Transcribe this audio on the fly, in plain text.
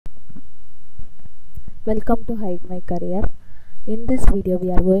Welcome to Hike My Career. In this video, we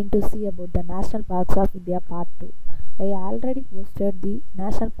are going to see about the National Parks of India Part 2. I already posted the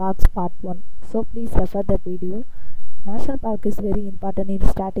National Parks Part 1, so please refer the video. National Park is very important in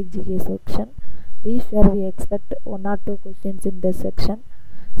static GK section. Be sure we expect 1 or 2 questions in this section.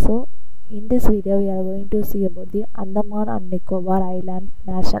 So, in this video, we are going to see about the Andaman and Nicobar Island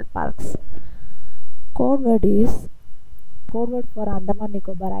National Parks. Codeword for Andaman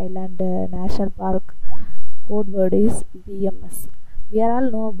Nicobar Island National Park. Codeword is BMS. We all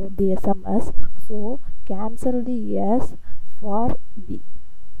know about the SMS, so cancel the S for B.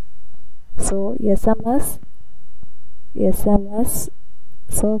 So SMS.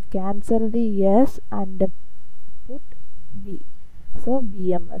 So cancel the S and put B. So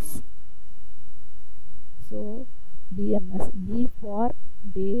BMS. So BMS. B for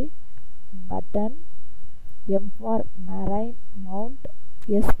bay, button. M for marine, mount.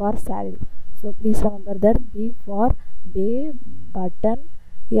 S for saddle. So please remember that B for bay, button,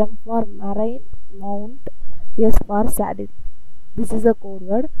 M for marine, mount, S for saddle. This is a code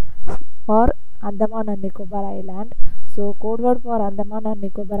word for Andaman and Nicobar Island. So code word for Andaman and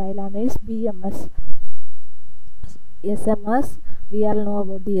Nicobar Island is BMS. SMS, we all know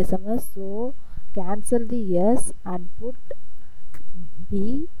about the SMS. So cancel the S and put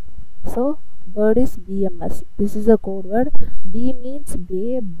B. So word is BMS. This is a code word. B means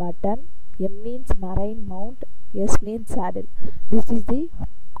bay, button. M means marine, mount. S means saddle. This is the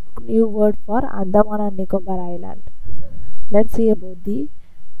new word for Andaman and Nicobar Island. Let's see about the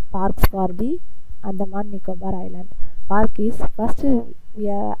parks for the Andaman Nicobar Island. Park is first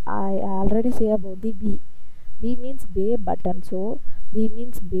I already say about the B. B means bay, button. So B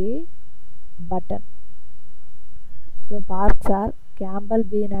means bay, button. So parks are Campbell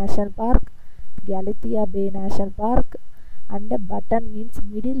Bay National Park, Galathea Bay National Park, and Button means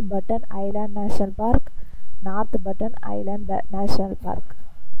Middle Button Island National Park, North Button Island National Park.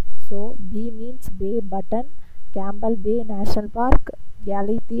 So B means Bay, Button, Campbell Bay National Park,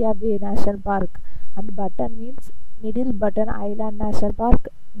 Galathea Bay National Park, and Button means Middle Button Island National Park,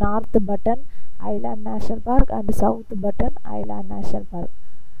 North Button Island National Park, and South Button Island National Park.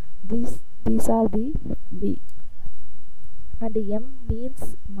 These are the B. And M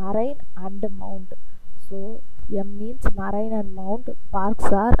means marine and mount. So M means marine and mount. Parks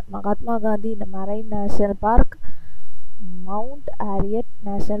are Mahatma Gandhi Marine National Park, Mount Harriet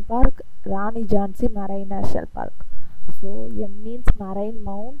National Park, Rani Jhansi Marine National Park. So M means marine,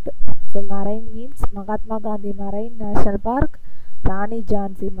 mount. So marine means Mahatma Gandhi Marine National Park, Rani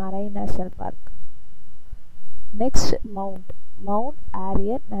Jhansi Marine National Park. Next, Mount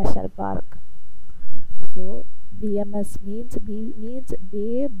Harriet National Park. So BMS means B means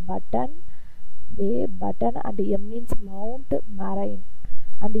bay, button, and M means mount, marine,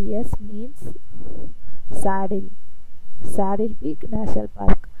 and S means saddle Peak National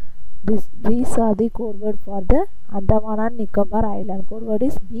Park. These are the code word for the Andaman and Nicobar Island. Code word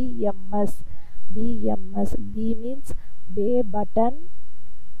is BMS. B means bay, button,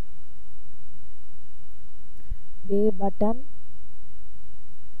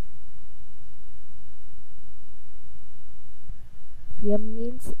 M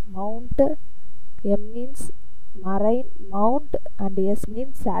means mount, M means marine, mount, and S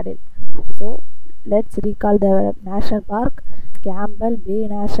means saddle. So let's recall the national park. Campbell Bay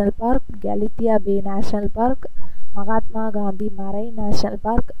National Park, Galathea Bay National Park, Mahatma Gandhi Marine National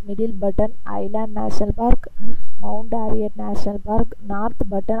Park, Middle Button Island National Park, Mount Harriet National Park, North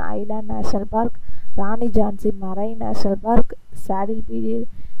Button Island National Park, Rani Jhansi Marine National Park, Saddle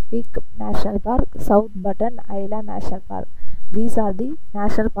Peak National Park, South Button Island National Park. These are the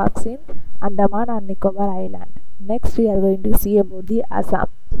national parks in Andaman and Nicobar Island. Next, we are going to see about the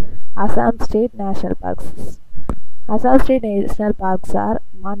Assam State National Parks. Assam State National Parks are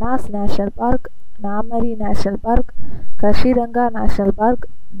Manas National Park, Namari National Park, Kashiranga National Park,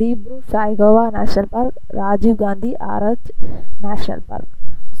 Dibru Saigava National Park, Rajiv Gandhi Orange National Park.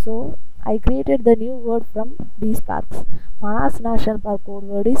 So I created the new word from these parks. Manas National Park code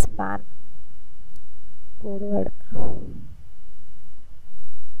word is man. Code word.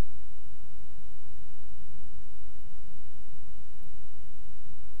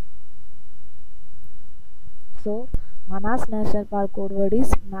 So Manas National Park code word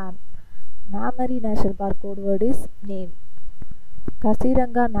is man. Namari National Park code word is name.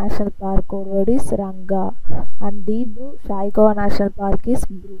 Kaziranga National Park code word is Ranga, and Dibru Saigava National Park is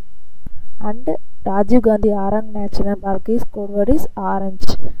Bru, and Rajiv Gandhi Orange National Park is code word is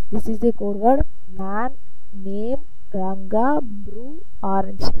orange. This is the code word man, name, Ranga, Bru,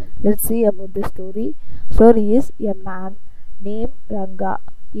 orange. Let's see about the story. Story is a man named Ranga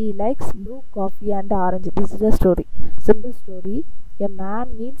He likes brew coffee and orange. This is a story. Simple story. A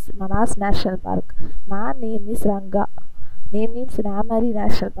man means Manas National Park. Man name is Ranga. Name means Namari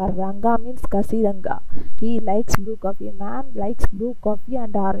National Park. Ranga means Kasiranga. He likes brew coffee. Man likes brew coffee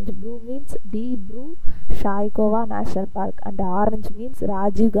and orange. Brew means D Brew Shaikova National Park, and orange means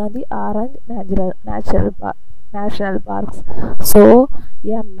Rajiv Gandhi Orange National Parks. So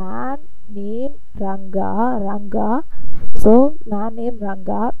a man named Ranga. So man named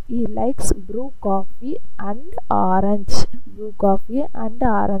Ranga, he likes brew coffee and orange. Brew coffee and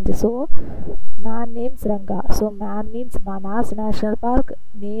orange. So man names Ranga. So man means Manas National Park.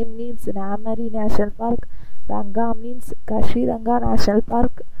 Name means Namari National Park. Ranga means Kashiranga National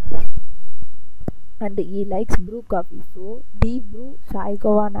Park. And he likes brew coffee. So D Brew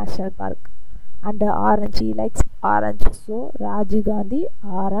Shaikova National Park. And orange, he likes orange. So Rajiv Gandhi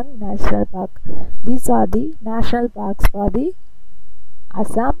Orange National Park. These are the national parks for the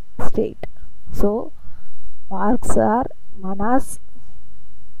Assam state. So parks are Manas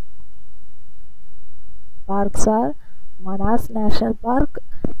National Park,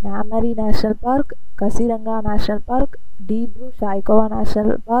 Namari National Park, Kasiranga National Park, D Brew Shaikova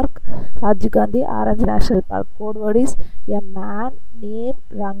National Park, Rajiv Gandhi Orange National Park. Code word is a man named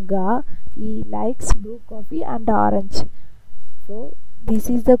Ranga. He likes brew coffee and orange. So this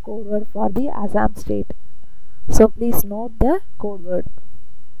is the code word for the Assam state. So please note the code word.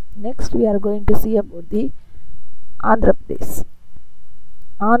 Next we are going to see about the Andhra Pradesh.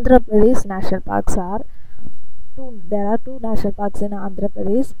 Andhra Pradesh national parks are there are two national parks in Andhra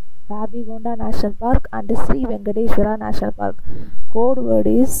Pradesh, Pabigonda National Park and Sri Venkateshwara National Park. Code word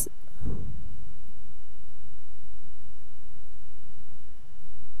is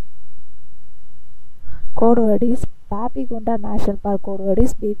Pabigonda National Park. Code word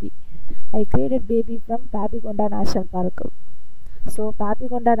is baby. I created baby from Pabigonda National Park. So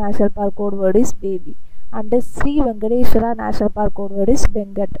Pabigonda National Park code word is baby. And Sri Venkateshwara National Park code word is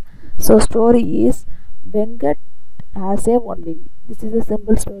Venkat. So story is Venkat has a one baby. This is a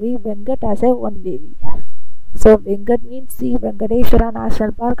simple story. Venkat has a one baby. So Venkat means Sri Venkateshwara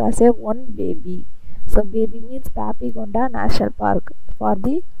National Park has a one baby. So baby means Pabigonda National Park for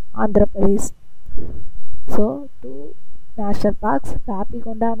the Andhra Pradesh. So two national parks,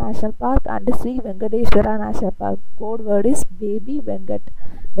 Pabigonda National Park and Sri Venkateshwara National Park. Code word is baby Venkat.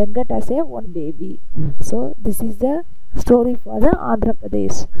 Venkat has a one baby. So this is the story for the Andhra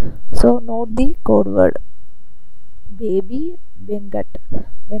Pradesh. So note the code word. Baby Venkat.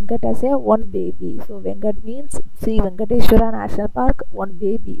 Venkat has a one baby. So Venkat means Sri Venkateshwara National Park, one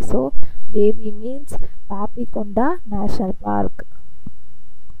baby. So baby means Pabigonda National Park.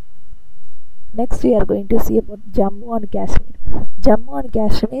 Next we are going to see about Jammu and Kashmir. Jammu and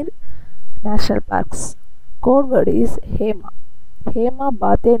Kashmir national parks. Code word is Hema. Hema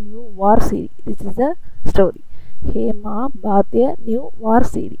bought a new war CD. This is a story. Hema bought a new war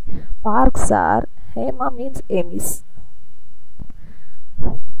CD. Parks are Hema means Amis.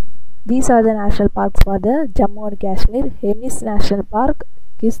 These are the national parks for the Jammu and Kashmir. Hemis National Park,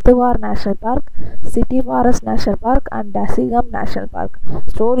 Kishtwar National Park, City Forest National Park and Dasigam National Park.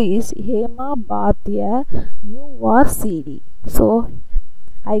 Story is Hema bought a new war CD. So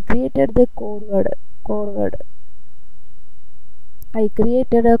I created the code word. I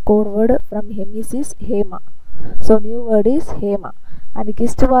created a code word from Hemis is Hema. So new word is Hema. And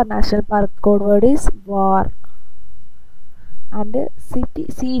Kishtwar National Park code word is war. And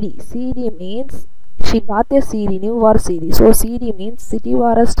CD means she bought a CD, new war CD. So CD means City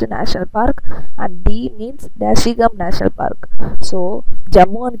Forest National Park and D means Dashigam National Park. So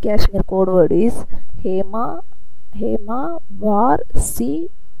Jammu and Kashmir code word is Hema war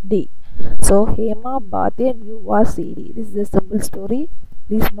CD. So Hema bought a new war CD. This is a simple story.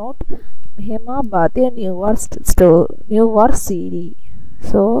 Please note Hema bought a new war CD.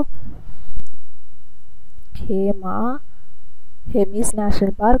 So Hemis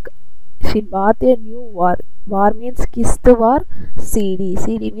National Park, she bought a new war. War means Kishtwar CD.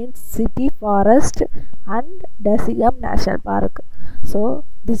 CD means City Forest and Dasigam National Park. So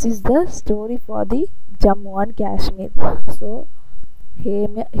this is the story for the Jammu and Kashmir. So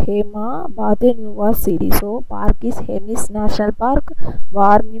Hema bought a new war CD. So park is Hemis National Park.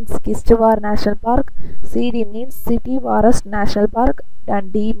 War means Kishtwar National Park. CD means City Forest National Park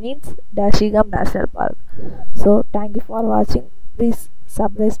and D means Dashigam National Park. So thank you for watching. Please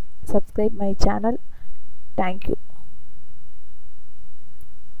subscribe my channel. Thank you.